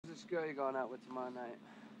Which girl are you going out with tomorrow night?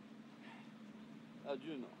 How'd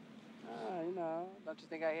you know? Ah, you know. Don't you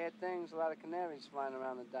think I hear things? A lot of canaries flying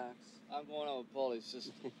around the docks. I'm going out with Paulie's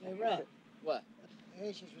sister. Hey, Rob. What?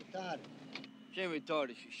 Hey, she's retarded. She ain't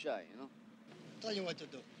retarded, she's shy, you know? Tell you what to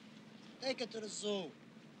do. Take her to the zoo.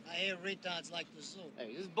 I hear retards like the zoo.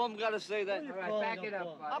 Hey, this bum gotta say that. All All right, calling back it up,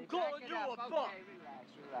 up, Bob? buddy. I'm calling Back it you up. a bum. Okay,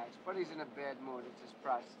 relax. Buddy's in a bad mood. It's his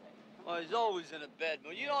prostate. Oh, he's always in a bad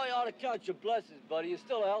mood. You know you ought to count your blessings, buddy. You're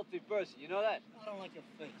still a healthy person, you know that? I don't like your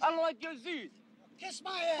face. I don't like yours either. Kiss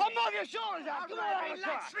my ass. Well, move your shoulders out. Come on,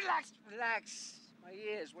 Relax. My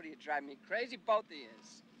ears. What are you driving me crazy? Both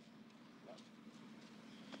ears.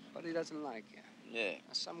 Buddy doesn't like you. Yeah.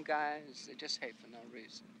 Now, some guys, they just hate for no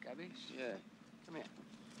reason. Gabish? Yeah. Come here.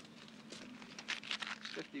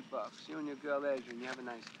 It's $50. You and your girl Adrian, you have a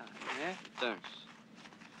nice time, yeah? Thanks.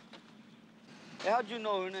 Hey, how'd you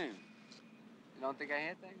know her name? You don't think I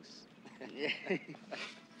hear things? Yeah. Hey,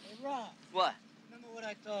 Rob. What? Remember what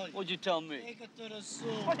I told you? What'd you tell me? Take her to the zoo.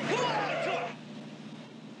 Come on,